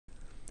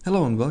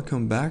Hello and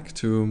welcome back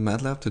to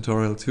Matlab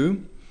tutorial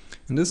 2.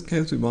 In this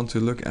case we want to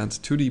look at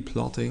 2D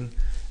plotting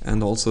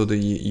and also the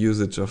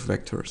usage of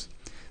vectors.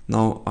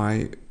 Now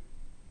I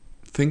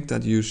think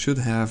that you should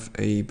have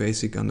a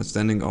basic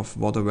understanding of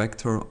what a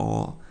vector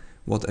or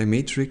what a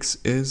matrix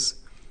is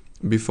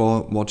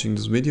before watching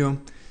this video.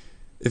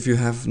 If you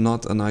have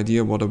not an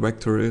idea what a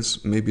vector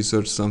is, maybe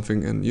search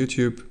something in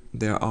YouTube.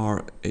 There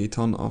are a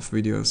ton of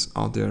videos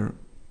out there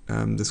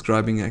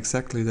describing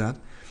exactly that.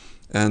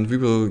 And we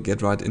will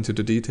get right into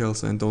the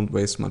details and don't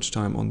waste much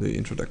time on the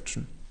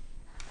introduction.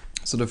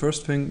 So the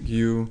first thing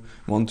you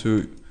want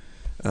to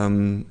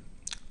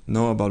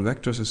know about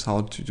vectors is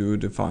how to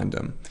define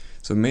them.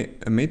 So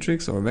a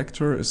matrix or a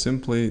vector is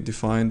simply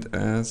defined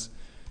as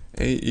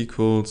A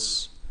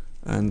equals,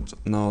 and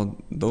now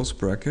those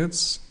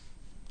brackets,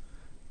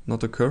 not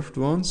the curved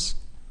ones,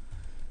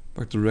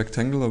 but the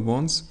rectangular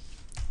ones,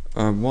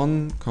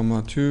 1,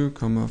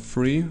 2,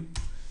 3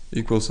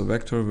 equals a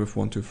vector with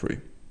 1, 2, 3.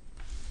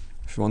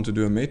 If you want to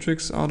do a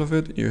matrix out of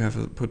it, you have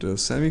to put a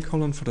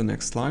semicolon for the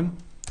next line.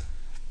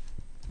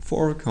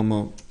 4,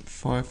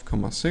 5,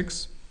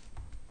 6,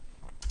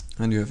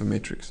 and you have a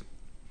matrix.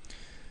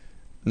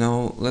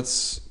 Now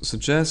let's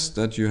suggest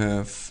that you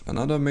have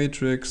another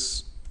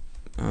matrix,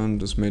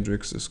 and this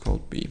matrix is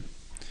called B.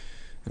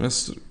 And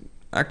it's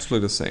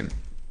actually the same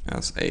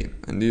as A.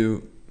 And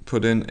you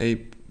put in A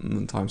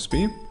times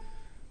B,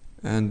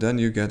 and then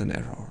you get an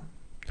error.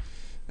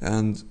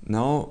 And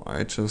now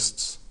I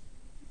just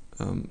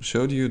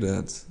showed you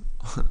that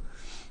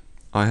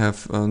I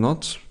have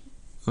not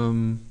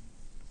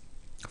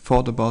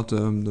thought about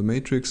the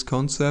matrix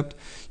concept.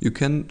 You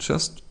can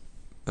just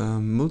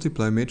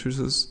multiply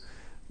matrices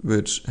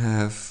which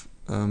have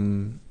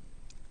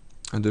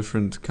a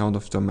different count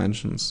of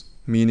dimensions,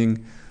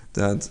 meaning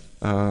that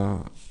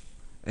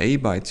A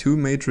by 2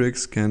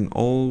 matrix can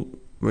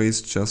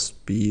always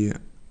just be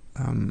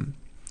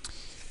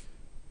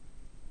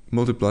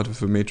multiplied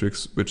with a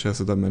matrix which has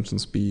the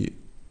dimensions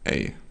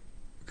BA.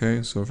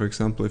 Okay, so for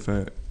example, if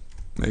I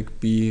make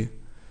B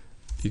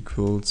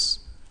equals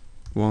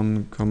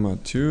 1,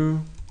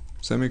 2,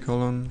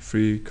 semicolon,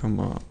 3,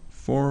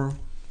 4,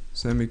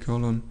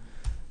 semicolon,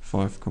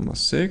 5,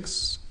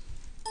 6,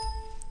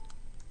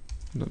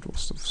 that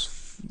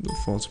was the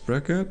false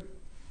bracket.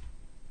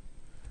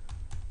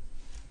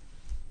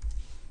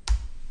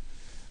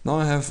 Now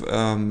I have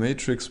a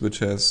matrix which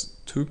has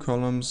 2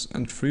 columns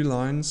and 3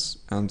 lines,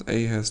 and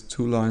A has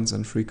 2 lines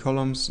and 3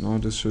 columns. Now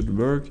this should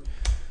work.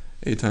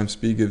 A times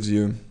B gives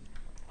you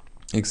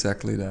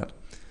exactly that.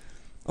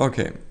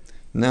 Okay,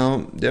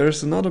 now there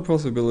is another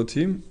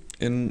possibility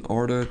in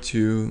order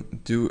to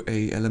do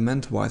a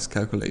element-wise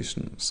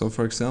calculation. So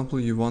for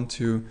example, you want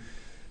to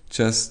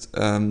just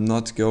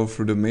not go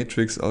through the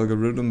matrix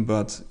algorithm,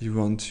 but you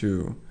want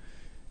to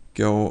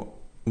go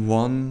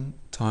 1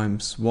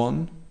 times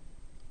 1,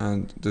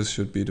 and this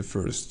should be the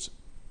first,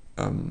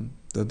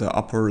 the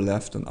upper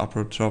left and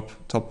upper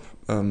top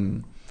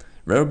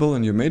variable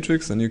in your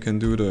matrix, and you can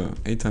do the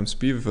A times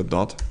B with a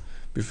dot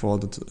before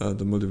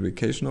the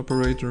multiplication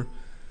operator,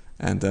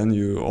 and then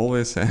you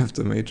always have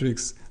the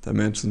matrix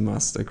dimension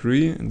must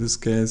agree. In this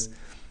case,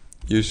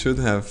 you should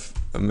have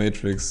a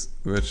matrix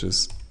which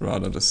is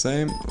rather the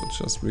same. I'll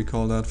just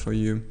recall that for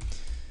you.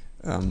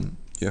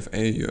 You have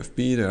A, you have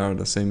B, they are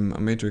the same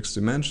matrix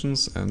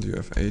dimensions, and you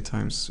have A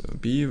times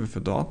B with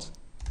a dot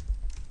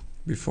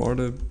before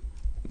the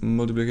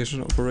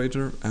multiplication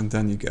operator, and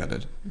then you get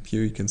it.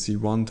 Here you can see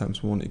 1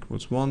 times 1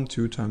 equals 1,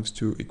 2 times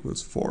 2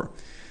 equals 4.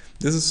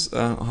 This is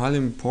highly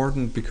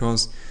important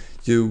because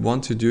you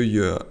want to do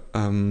your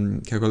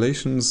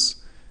calculations.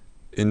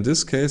 In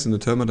this case, in the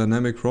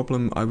thermodynamic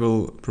problem, I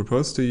will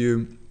propose to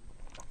you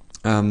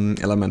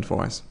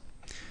element-wise.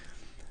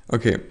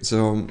 Okay,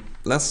 so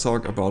let's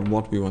talk about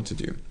what we want to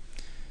do.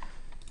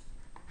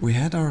 We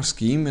had our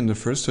scheme in the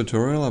first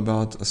tutorial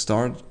about a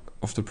start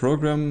of the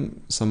program,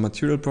 some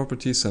material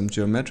properties, some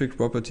geometric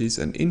properties,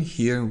 and in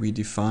here we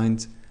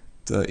defined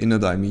the inner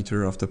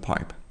diameter of the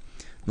pipe.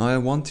 Now I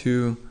want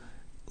to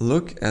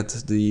look at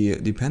the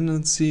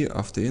dependency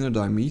of the inner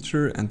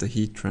diameter and the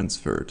heat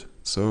transferred.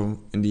 So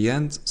in the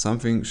end,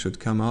 something should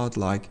come out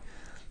like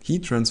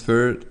heat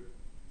transferred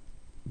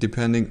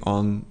depending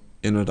on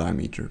inner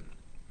diameter.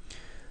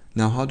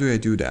 Now how do I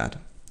do that?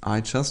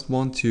 I just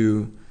want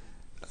to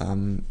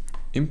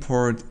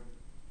import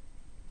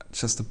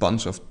just a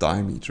bunch of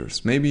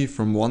diameters, maybe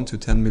from 1 to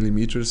 10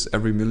 millimeters.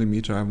 Every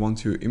millimeter I want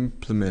to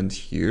implement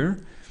here,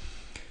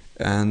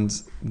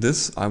 and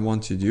this I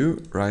want to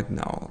do right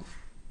now.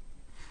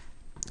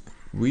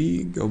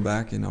 We go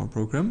back in our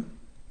program,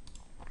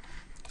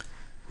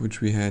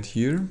 which we had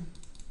here,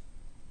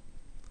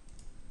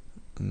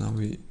 and now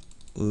we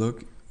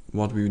look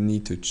what we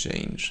need to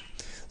change.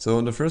 So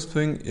the first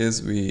thing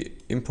is we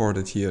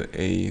imported here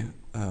a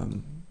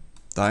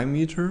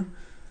diameter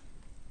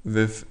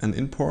with an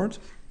import.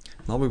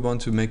 Now we want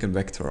to make a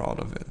vector out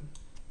of it.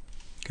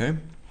 Okay,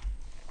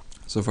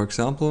 so for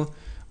example,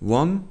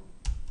 1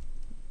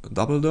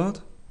 double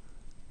dot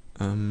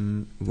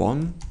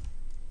 1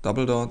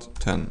 double dot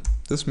 10.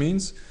 This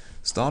means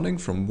starting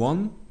from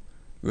 1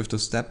 with the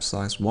step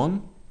size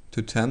 1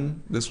 to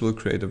 10, this will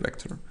create a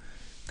vector.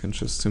 You can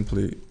just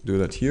simply do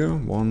that here,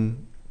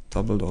 1,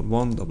 double dot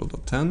 1, double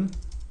dot 10.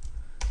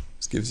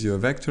 This gives you a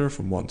vector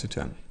from 1 to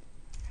 10.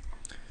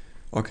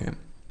 Okay,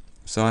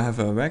 so I have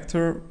a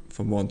vector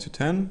from 1 to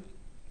 10,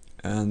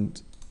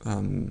 and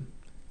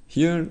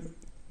here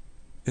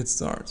it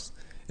starts.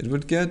 It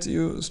would get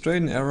you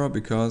straight an error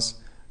because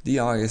di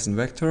is a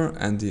vector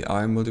and di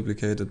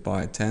multiplied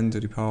by 10 to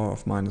the power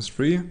of minus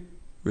 3,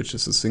 which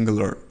is a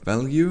singular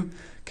value,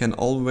 can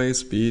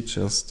always be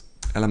just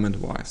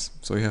element-wise.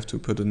 So you have to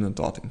put in a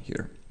dot in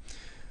here.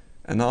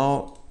 And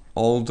now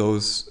all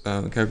those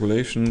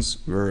calculations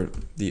where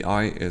the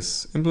I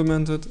is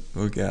implemented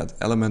will get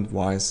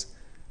element-wise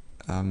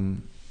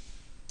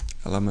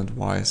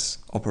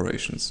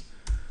operations.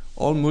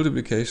 All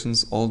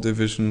multiplications, all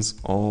divisions,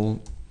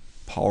 all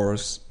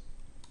powers,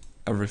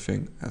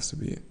 everything has to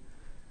be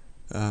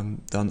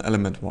done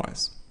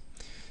element-wise.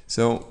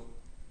 So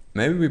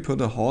maybe we put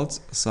a halt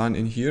sign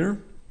in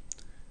here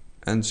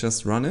and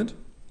just run it.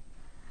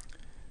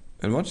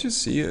 And what you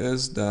see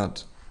is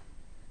that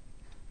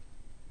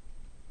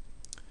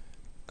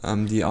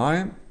the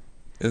I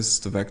is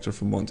the vector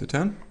from 1 to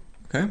 10,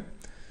 okay?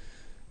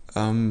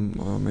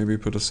 Maybe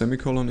put a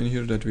semicolon in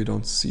here that we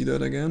don't see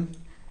that again.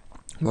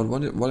 But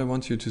what I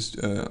want you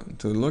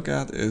to look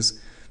at is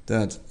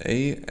that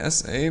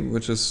SA,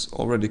 which is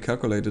already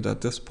calculated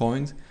at this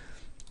point,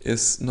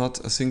 is not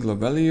a singular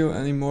value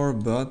anymore,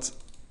 but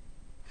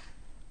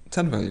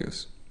 10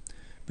 values.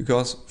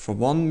 Because for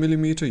 1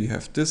 millimeter you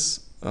have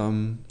this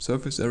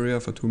surface area,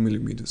 for 2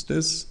 millimeters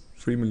this,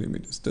 3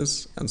 millimeters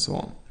this, and so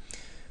on.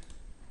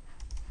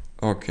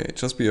 Okay,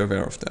 just be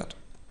aware of that.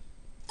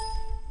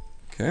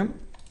 Okay,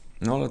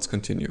 now let's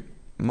continue.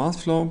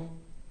 Mass flow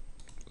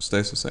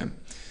stays the same.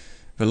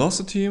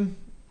 Velocity,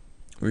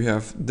 we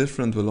have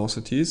different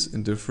velocities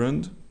in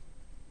different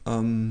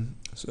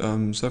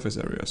surface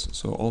areas.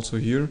 So also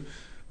here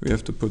we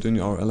have to put in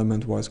our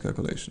element-wise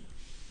calculation.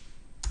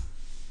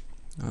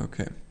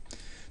 Okay,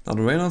 now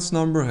the Reynolds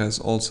number has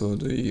also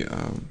the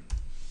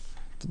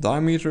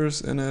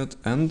diameters in it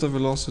and the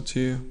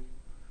velocity.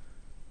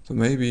 So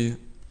maybe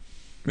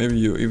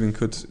you even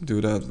could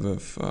do that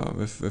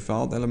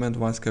without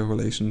element-wise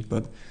calculation,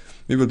 but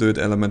we will do it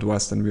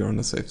element-wise, then we are on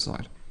the safe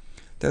side.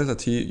 Delta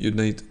T, you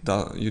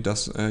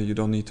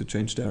don't need to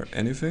change there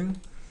anything,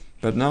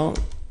 but now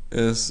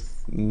is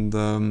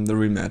the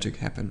real magic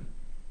happening.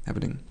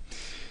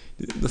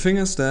 The thing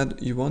is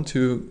that you want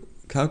to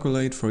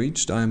calculate for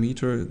each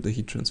diameter the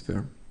heat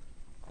transfer,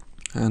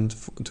 and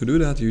to do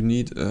that you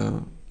need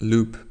a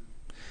loop,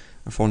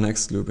 for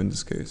next loop in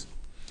this case.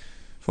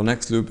 For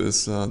next loop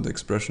is the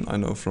expression I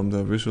know from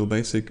the Visual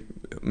Basic.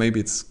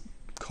 Maybe it's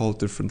called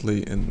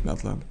differently in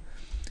Matlab.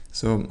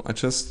 So I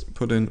just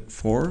put in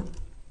for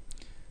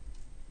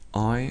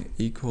I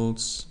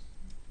equals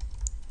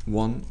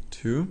 1,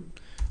 2.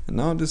 And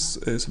now this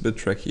is a bit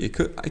tricky.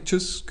 I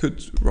just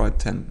could write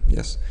 10,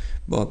 yes.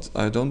 But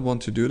I don't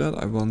want to do that.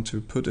 I want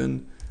to put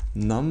in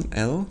num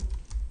L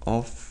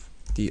of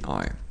the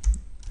I.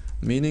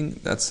 Meaning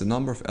that's the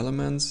number of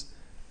elements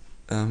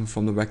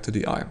from the vector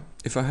di.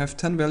 If I have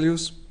 10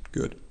 values,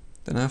 good,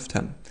 then I have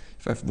 10.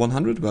 If I have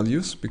 100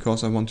 values,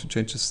 because I want to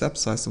change the step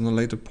size on a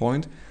later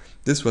point,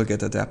 this will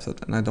get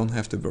adapted and I don't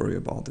have to worry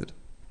about it.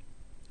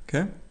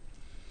 Okay?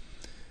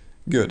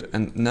 Good,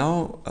 and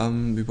now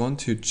we want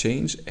to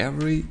change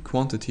every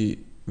quantity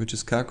which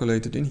is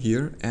calculated in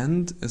here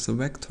and as a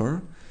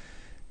vector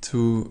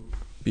to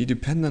be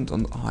dependent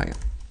on I.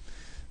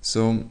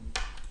 So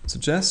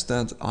suggest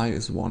that I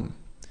is 1.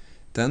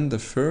 Then the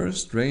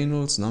first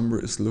Reynolds number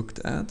is looked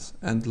at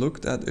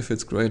if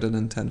it's greater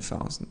than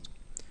 10,000.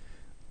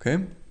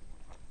 Okay?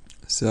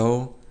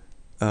 So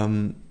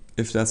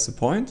if that's the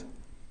point,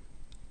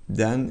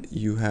 then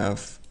you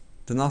have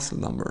the Nusselt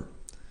number.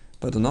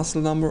 But the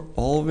Nusselt number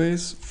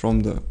always from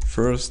the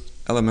first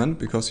element,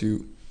 because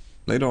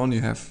later on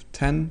you have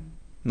 10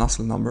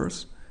 Nusselt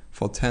numbers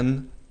for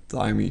 10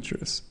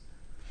 diameters.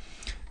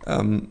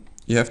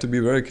 You have to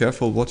be very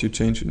careful what you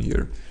change in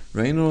here.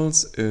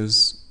 Reynolds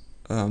is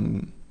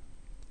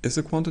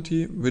a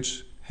quantity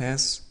which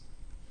has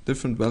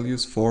different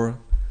values for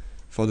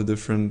the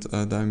different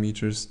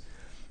diameters,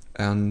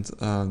 and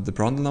the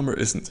Brundle number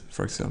isn't.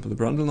 For example, the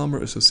Brundle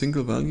number is a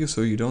single value,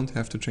 so you don't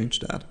have to change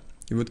that.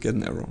 You would get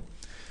an error.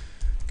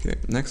 Okay,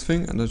 next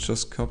thing, and let's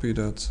just copy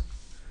that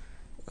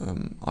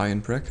I in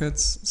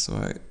brackets, so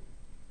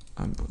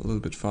I'm a little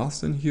bit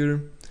fast in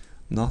here.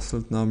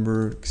 Nusselt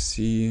number,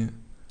 Xi,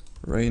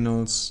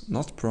 Reynolds,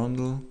 not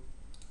Brundle,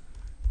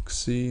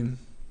 Xi,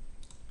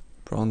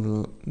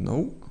 Brundle,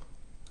 no,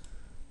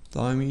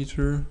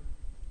 diameter,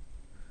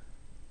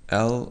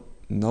 L,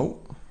 no,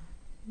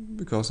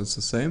 because it's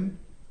the same.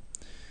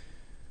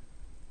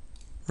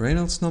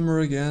 Reynolds number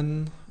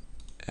again,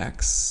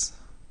 X,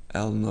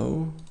 L,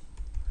 no,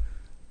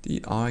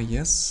 DI,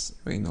 yes,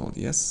 Reynolds,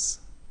 yes,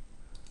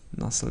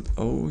 Nusselt,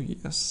 O,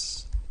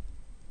 yes,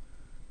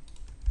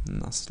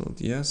 Nusselt,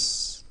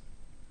 yes,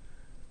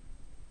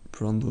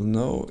 Brundle,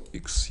 no,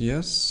 X,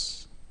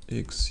 yes,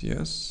 X,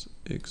 yes,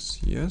 X,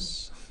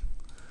 yes.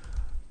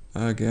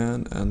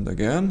 again and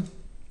again.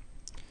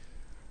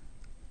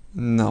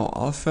 Now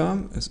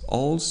alpha is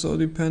also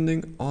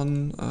depending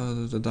on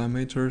the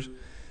diameter,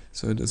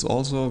 so it is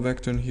also a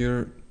vector in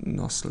here.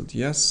 Nusselt,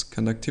 yes.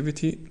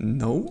 Conductivity,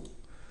 no.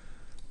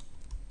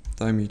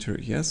 Diameter,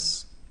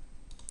 yes.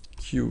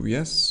 Q,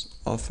 yes.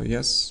 Alpha,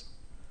 yes.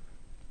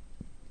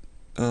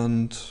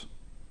 And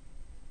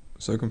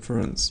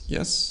circumference,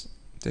 yes.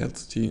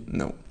 Delta,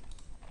 no.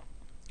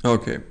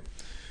 Okay,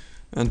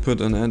 and put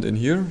an end in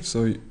here,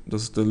 so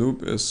the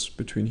loop is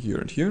between here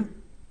and here.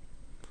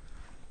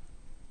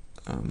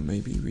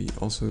 Maybe we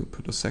also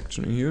put a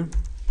section in here.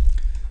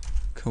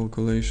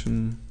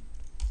 Calculation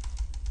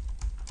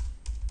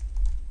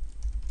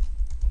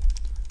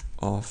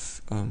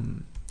of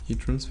heat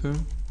transfer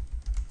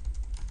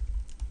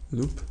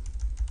loop.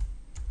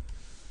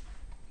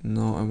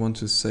 Now I want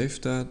to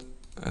save that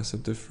as a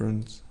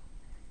different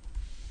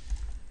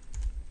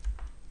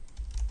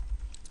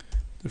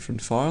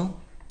file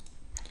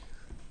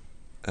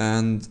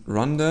and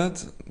run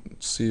that,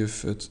 see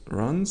if it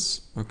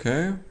runs.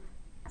 Okay,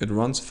 it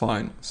runs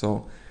fine.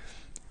 So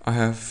I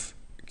have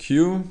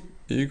Q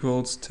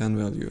equals 10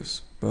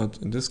 values, but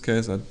in this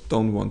case I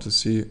don't want to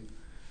see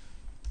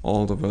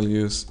all the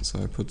values,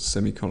 so I put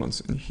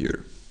semicolons in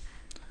here.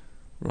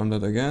 Run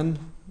that again,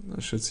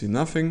 I should see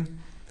nothing.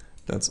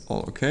 That's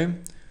all okay.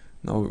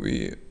 Now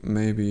we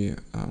maybe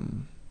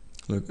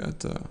look at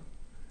the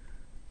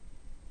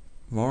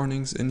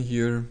warnings in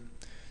here.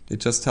 They're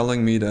just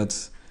telling me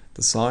that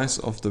the size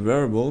of the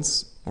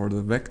variables, or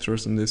the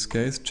vectors in this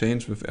case,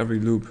 change with every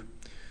loop.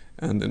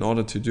 And in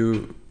order to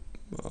do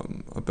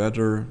a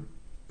better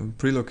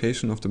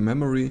prelocation of the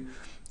memory,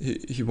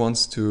 he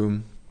wants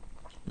to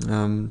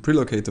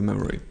prelocate the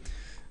memory.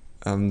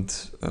 And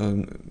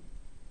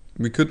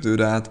we could do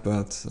that,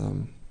 but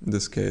in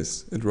this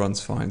case it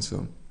runs fine,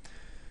 so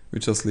we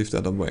just leave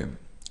that away.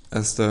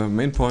 As the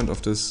main point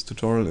of this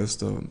tutorial is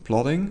the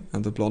plotting,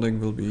 and the plotting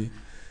will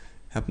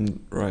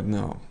happen right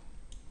now.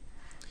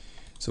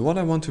 So what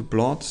I want to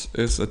plot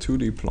is a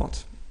 2D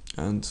plot,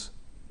 and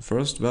the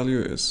first value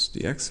is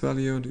the x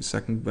value, the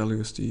second value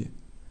is the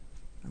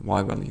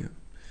y value.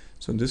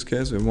 So in this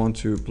case we want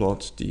to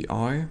plot the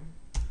I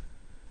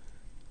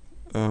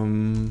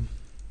and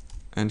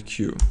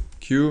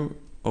Q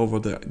over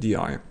the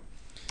di,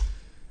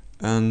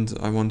 and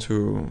I want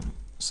to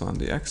assign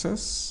the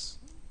axis.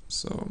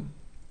 So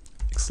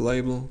x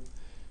label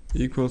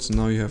equals,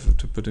 now you have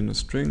to put in a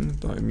string,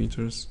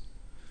 diameters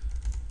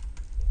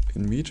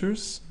in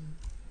meters,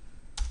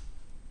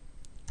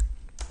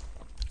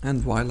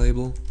 and y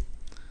label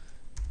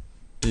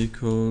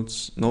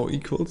equals, no,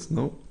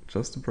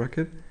 just a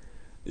bracket,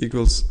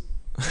 equals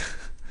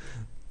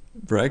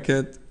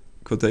bracket,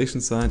 quotation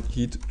sign,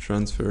 heat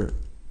transfer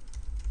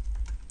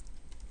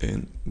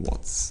in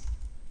watts.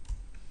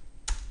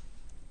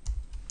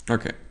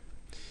 Okay.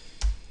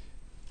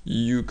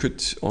 You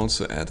could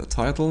also add a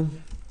title,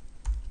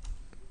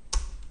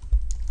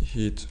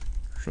 heat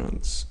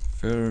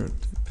transfer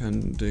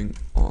depending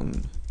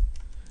on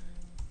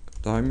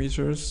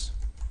diameters,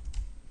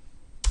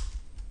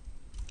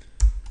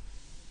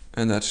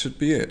 and that should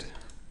be it.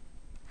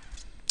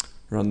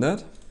 Run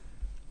that,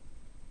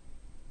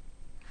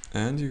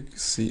 and you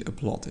see a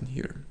plot in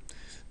here.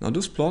 Now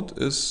this plot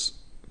is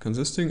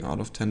consisting out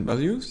of 10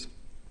 values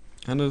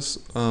and is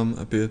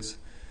a bit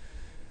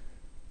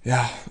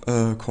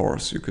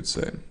coarse, you could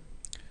say.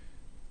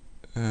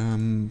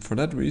 For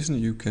that reason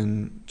you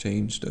can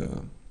change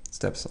the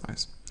step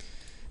size.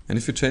 And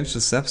if you change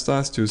the step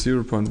size to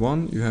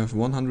 0.1, you have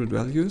 100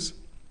 values,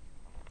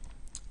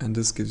 and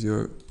this gives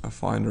you a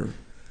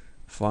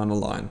final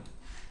line.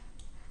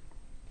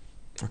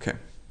 Okay.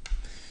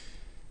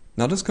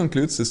 Now this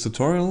concludes this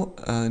tutorial.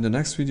 In the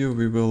next video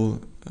we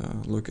will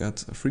look at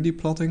 3D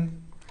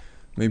plotting.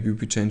 Maybe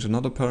we change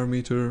another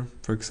parameter,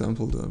 for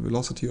example the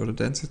velocity or the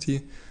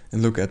density,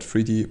 and look at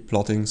 3D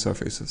plotting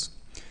surfaces.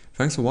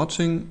 Thanks for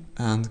watching,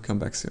 and come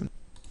back soon.